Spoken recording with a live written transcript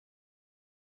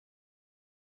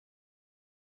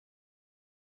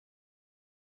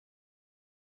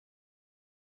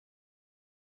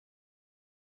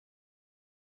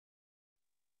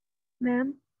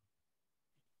Ma'am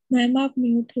ma'am आप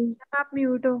mute हो। आप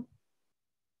म्यूट हो।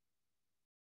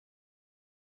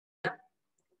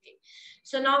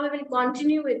 So now we will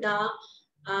continue with the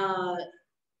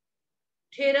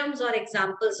theorems or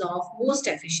examples of most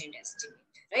efficient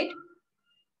estimator, right?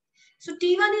 So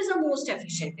T1 is the most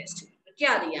efficient estimator.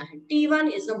 क्या दिया है?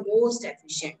 T1 is the most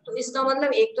efficient. तो इसका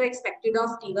मतलब एक तो expected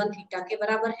of T1 थीटा के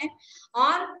बराबर है,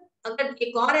 और अगर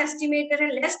एक और एस्टिमेटर है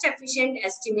लेस्ट efficient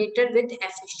estimator with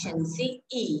efficiency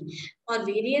E, और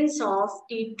वेरिएंस ऑफ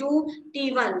T2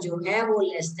 T1 जो है वो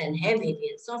लेस देन है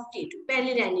वेरिएंस ऑफ T2.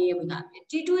 पहली लाइन ये बता दें,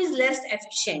 T2 इज लेस्ट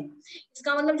एफिशिएंट,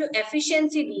 इसका मतलब जो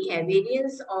एफिशिएंसी दी है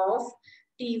variance of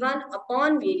T1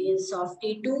 upon variance of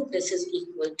T2, this is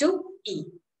equal to E.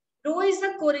 Rho is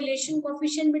the correlation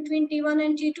coefficient between T1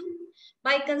 and T2.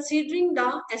 By considering the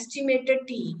estimated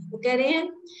T, वो कह रहे हैं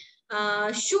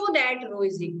show that rho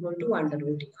is equal to under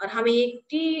root T. और हमें एक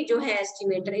T जो है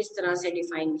estimator इस तरह से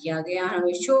डिफाइन किया गया,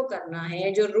 हमें शो करना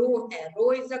है जो रो है,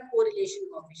 रो is the correlation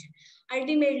coefficient.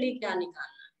 Ultimately क्या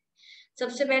निकालना है?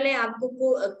 सबसे पहले आपको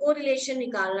कोरिलेशन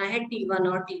निकालना है T1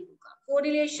 और T2 का.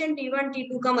 कोरिलेशन T1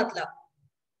 T2 का मतलब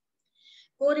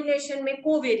कोरिलेशन में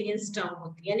कोवेरिएंस टर्म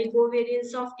होती है, यानी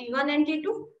covariance of T1 and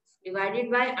T2 divided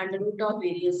by under root of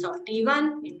variance of T1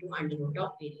 into under root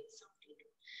of variance of T2.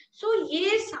 सो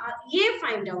ये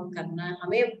फाइंड आउट करना है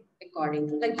हमें according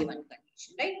to the given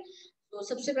condition, right? तो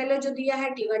सबसे पहले जो दिया है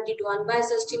T1 T2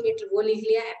 अनबायस्ड एस्टिमेटर वो लिख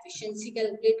लिया, एफिशिएंसी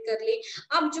कैलकुलेट कर ली.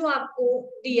 अब जो आपको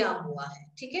दिया हुआ है,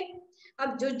 ठीक है,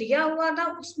 अब जो दिया हुआ था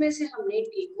उसमें से हमने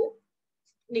T को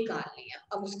निकाल लिया,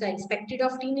 अब उसका एक्सपेक्टेड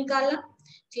ऑफ T निकाला,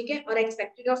 ठीक है, और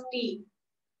expected of T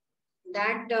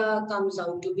that comes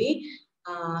out to be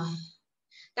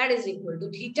that is equal to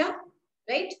theta,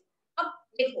 right? अब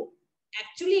देखो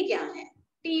एक्चुअली क्या है,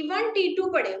 T1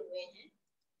 T2 पड़े हुए हैं,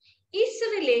 इस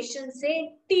रिलेशन से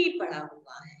T पड़ा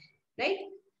हुआ है, right?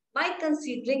 Bye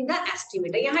considering the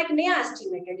estimator, यहाँ एक नया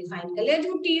एस्टिमेटर डिफाइन कर लिया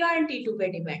जो T1 और T2 पे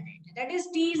डिपेंडेंट है, that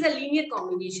is T is a linear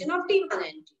combination of T1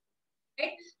 and T.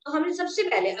 तो हमने सबसे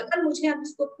पहले अगर मुझे अब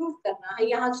इसको प्रूव करना है,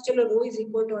 यहाँ तो चलो रो is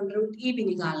equal to under root ई भी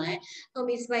निकालना है, तो हम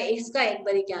इसका एक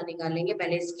बार क्या निकालेंगे,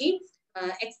 पहले इसकी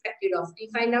expected of T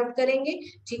find out करेंगे,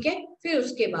 ठीक है, फिर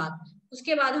उसके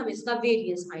बाद हम इसका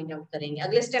वेरिएंस फाइंड आउट करेंगे.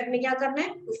 अगले स्टेप में क्या करना है,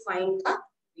 to find the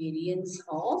variance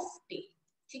of T,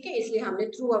 ठीक है, इसलिए हमने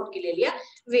थ्रू आउट के ले लिया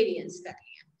वेरिएंस कर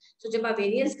लिया. तो जब आप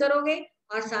वेरिएंस करोगे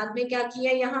और साथ में क्या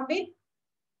किया यहाँ पे,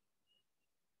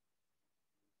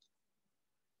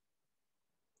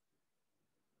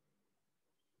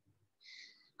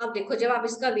 अब देखो जब आप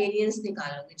इसका वेरिएंस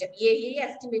निकालोगे, जब ये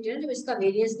एस्टिमेटेड है, जब इसका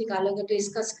वेरिएंस निकालोगे तो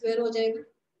इसका स्क्वायर हो जाएगा,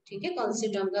 ठीक है,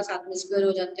 कांस्टेंट टर्म का साथ में स्क्वायर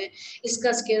हो जाता है,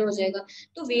 इसका स्क्वायर हो जाएगा.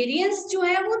 तो वेरिएंस जो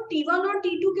है वो T1 और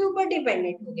T2 के ऊपर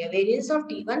डिपेंडेंट हो गया, variance of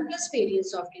T1 plus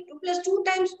variance of T2 plus 2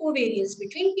 times covariance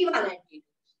between T1 and T2.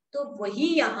 तो वही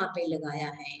यहाँ पे लगाया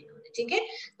है इन्होंने, ठीक है.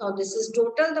 Now this is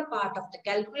total the part of the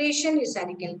calculation, ये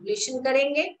सारी कैलकुलेशन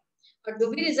करेंगे और जो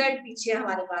भी रिजल्ट पीछे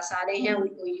हमारे पास आ रहे हैं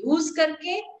उनको यूज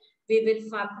करके we will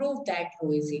prove that rho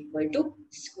is equal to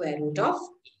square root of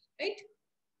E, right?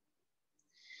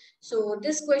 So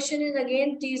this question is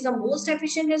again T is the most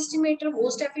efficient estimator,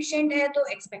 most efficient है तो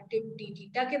expected T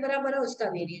theta के बराबर है, उसका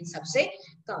variance सबसे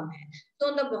कम है. So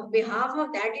on the behalf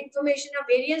of that information, a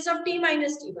variance of T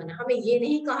minus T1, हमें ये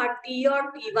नहीं कहा T और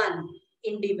T1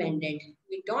 independent,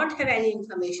 we don't have any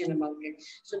information about it,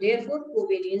 so therefore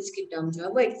covariance की term जो है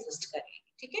वो exist करेगी,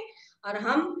 ठीक है, और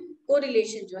हम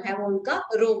कोरिलेशन जो है वो उनका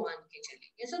रो मान के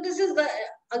चलेंगे. So this is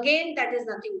again that is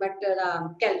nothing but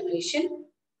calculation,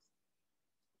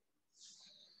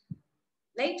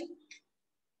 right?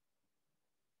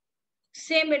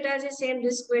 Same it as a same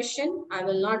this question, I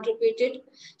will not repeat it.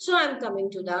 So I am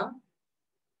coming to the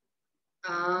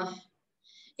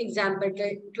example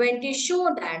 20. Show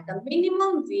that the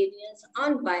minimum variance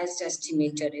unbiased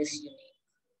estimator is unique.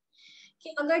 कि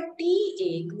अगर T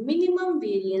एक minimum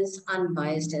variance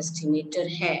unbiased estimator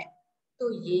है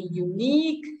तो ये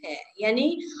unique है, यानी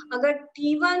अगर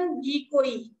T1 भी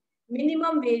कोई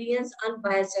minimum variance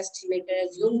unbiased estimator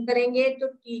assume करेंगे तो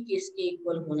T किसके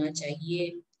इक्वल होना चाहिए,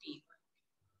 T1.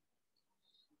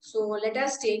 So let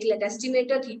us take, let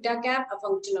estimator theta cap a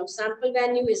function of sample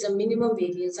value is a minimum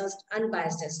variance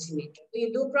unbiased estimator. तो ये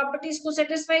दो प्रॉपर्टीज को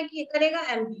सेटिस्फाई करेगा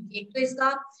MB. एक तो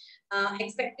इसका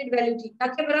एक्सपेक्टेड वैल्यू थीटा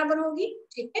के बराबर होगी,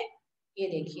 ठीक है, ये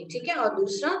देखिए, ठीक है, और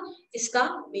दूसरा इसका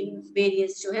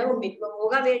वेरिएंस जो है वो मिनिमम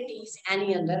होगा where T is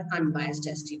any other unbiased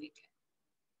estimator.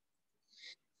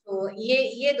 तो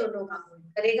ये दोनों का होल्ड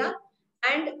करेगा.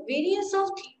 And variance of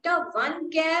theta 1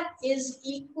 cap is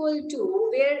equal to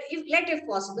where if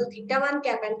possible theta 1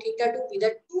 cap and theta 2 be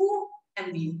the two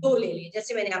MVU, दो ले लिए,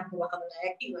 जैसे मैंने आपको वहां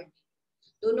बताया T1.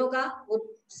 दोनों का वो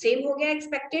सेम हो गया,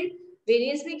 एक्सपेक्टेड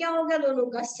वेरिएंस में क्या हो गया, दोनों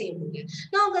का सेम हो गया.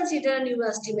 Now consider a new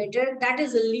estimator that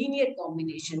is a linear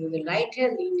combination. We will write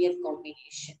here linear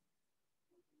combination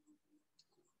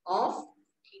of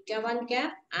theta 1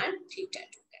 cap and theta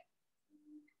 2 cap.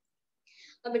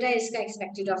 अब बेटा इसका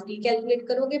एक्सपेक्टेड ऑफ टी कैलकुलेट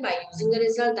करोगे by using the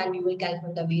result and you will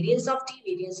calculate the variance of T.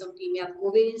 Variance of T में आप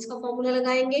covariance का formula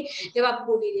लगाएंगे. जब आप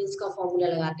कोवेरिएंस का फॉर्मूला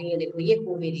लगाते हैं, देखो ये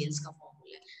कोवेरिएंस का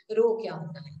फॉर्मूला है. रो क्या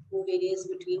होता है, covariance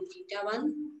between theta 1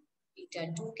 theta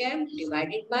 2 cap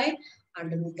divided by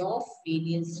under root of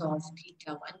variance of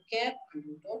theta 1 cap under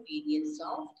root of variance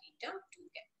of theta 2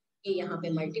 cap. ये यहाँ पे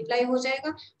मल्टीप्लाई हो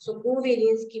जाएगा. सो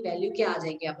कोवेरिएंस की वैल्यू क्या आ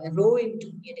जाएगी, आप रो इनटू,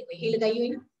 ये देखो ये लगाई हुई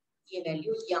ना, ये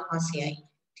वैल्यू यहाँ से आई.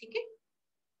 ठीक है.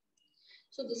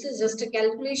 So this is just a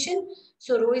calculation.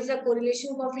 So rho is a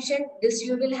correlation coefficient. This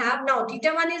you will have now.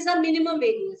 Theta 1 is the minimum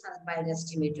variance by the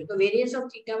estimator. तो variance of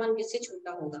theta 1 किससे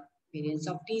छोटा होगा,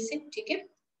 variance of t से. ठीक है.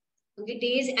 Okay,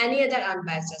 t is any other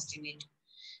unbiased estimate.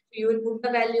 You will put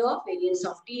the value of variance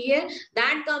of t here.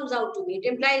 That comes out to be,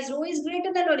 it implies rho is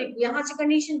greater than or equal. यहाँ से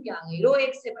condition क्या आ गई, rho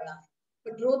 1 से बड़ा है.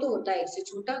 But रो तो होता है 1 से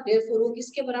छोटा. therefore रो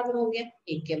किसके बराबर हो गया,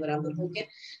 1 के बराबर हो गया.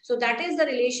 So that is the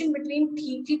relation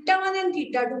between theta 1 and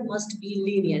theta 2 must be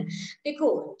linear. देखो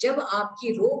जब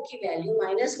आपकी रो की वैल्यू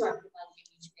 -1 से 1 के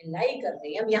बीच में लाई कर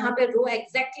रही है, अब यहाँ पे रो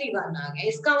एग्जैक्टली 1 आ गया,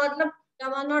 इसका मतलब थीटा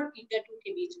 1 और थीटा 2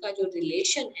 के बीच का जो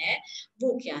रिलेशन है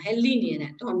वो क्या है, लीनियर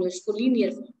है. तो हमने उसको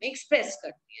लीनियर फॉर्म में एक्सप्रेस कर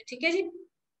दिया. ठीक है जी.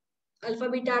 Alpha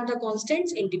beta are the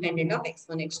constants independent of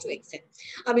x1 x2 xn.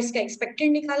 अब इसका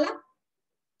एक्सपेक्टेड निकाला.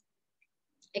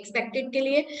 एक्सपेक्टेड के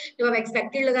लिए जब आप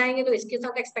एक्सपेक्टेड लगाएंगे तो इसके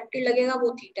साथ एक्सपेक्टेड लगेगा,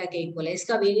 वो थीटा के इक्वल है.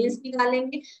 इसका वेरिएंस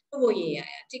निकालेंगे तो वो ये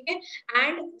आया. ठीक है.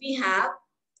 And we have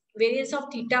variance of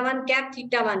theta 1 cap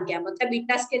theta 1 cap मतलब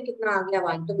बीटा स्क्वायर कितना आ गया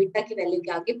 1, तो बीटा की वैल्यू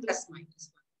क्या आ गई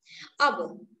 +-1. अब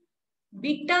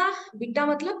बीटा बीटा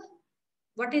मतलब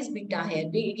व्हाट इज बीटा है,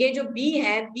 ये जो बी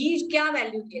है, बी क्या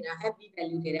वैल्यू दे रहा है, बी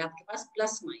वैल्यू दे रहा है आपके पास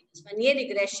 +-1. ये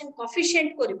रिग्रेशन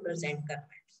कोफिशिएंट को रिप्रेजेंट कर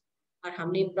रहा है. और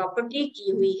हमने प्रॉपर्टी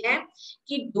की हुई है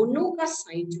कि दोनों का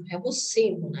साइन जो है वो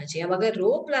सेम होना चाहिए. अब अगर रो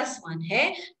 +1 है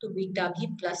तो बीटा भी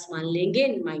 +1 लेंगे,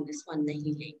 -1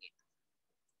 नहीं लेंगे.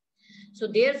 सो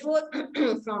देयरफॉर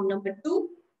फ्रॉम नंबर 2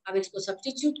 अब इसको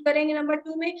सब्स्टिट्यूट करेंगे नंबर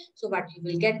 2 में. So what you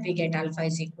will get, we get alpha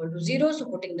is equal to 0. So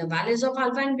putting the values of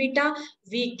alpha and beta,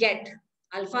 we get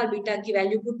alpha और बीटा की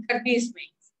वैल्यू पुट कर दी इसमें.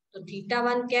 तो theta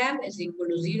 1 cap is equal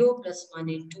to 0 +1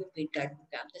 into beta 2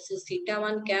 cap. This is theta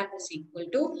 1 cap is equal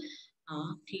to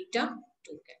theta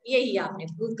 2 cap. यही आपने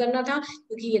prove करना था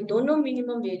क्योंकि ये दोनों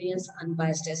मिनिमम वेरिएंस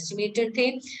अनबायस्ड एस्टिमेटेड थे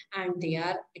and they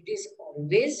are, it is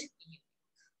always.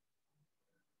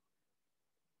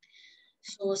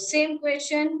 So same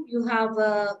question you have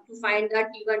to find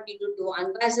that T1 T2 दो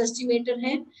unbiased estimator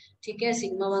हैं. ठीक है.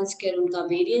 सिग्मा 1 स्क्वायर उनका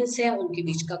वेरिएंस है, उनके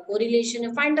बीच का कोरिलेशन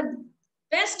है. Find the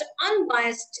best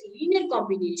unbiased linear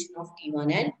combination of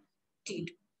T1 and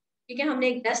T2. ठीक है. हमने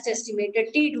एक बेस्ट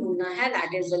एस्टिमेटेड T ढूंढना है,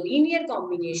 that is the linear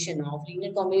combination of,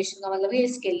 linear combination का मतलब है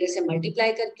स्केलर से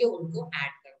मल्टीप्लाई करके उनको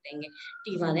ऐड कर देंगे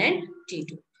T1 एंड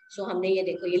T2. सो हमने ये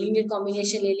देखो ये लीनियर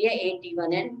कॉम्बिनेशन ले लिया A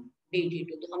T1 and B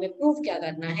T2. तो हमें प्रूव क्या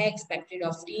करना है, एक्सपेक्टेड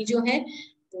ऑफ T जो है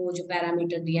वो जो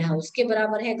पैरामीटर दिया है उसके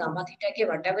बराबर है गामा थीटा के,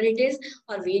 व्हाटएवर इट इज.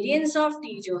 और वेरिएंस ऑफ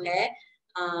T जो है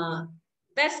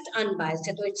बेस्ट अनबायस्ड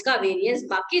है, तो इसका वेरिएंस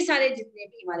बाकी सारे जितने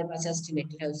भी हमारे पास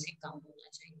एस्टिमेटेड है उससे कम होना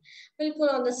चाहिए. बिल्कुल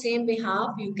on the same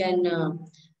behalf you can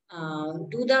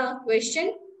do the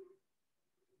question.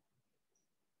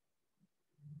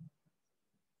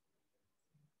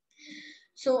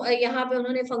 सो यहाँ पे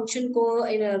उन्होंने फंक्शन को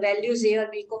वैल्यूज ए और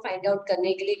बी को फाइंड आउट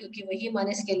करने के लिए, क्योंकि वही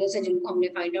हमारे स्केलर्स है जिनको हमने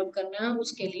फाइंड आउट करना है,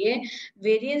 उसके लिए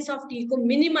वेरिएंस ऑफ टी को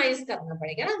मिनिमाइज करना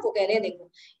पड़ेगा ना. वो कह रहे हैं देखो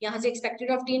यहाँ से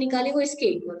एक्सपेक्टेड ऑफ टी निकाली, वो इसके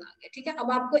इक्वल आ गया. ठीक है.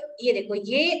 अब आपको ये देखो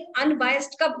ये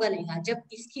अनबायस्ड कब बनेगा, जब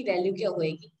इसकी वैल्यू क्या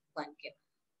होगी 1 के.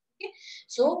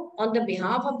 So on the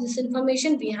behalf of this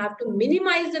information we have to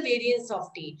minimize the variance of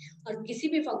t. और किसी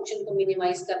भी फंक्शन को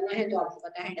मिनिमाइज करना है तो आपको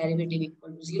पता है डेरिवेटिव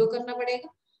इक्वल टू 0 करना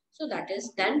पड़ेगा. So that is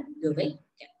then you will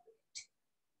calculate.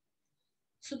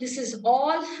 So this is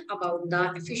all about the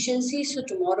efficiency. So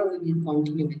tomorrow we will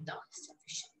continue with the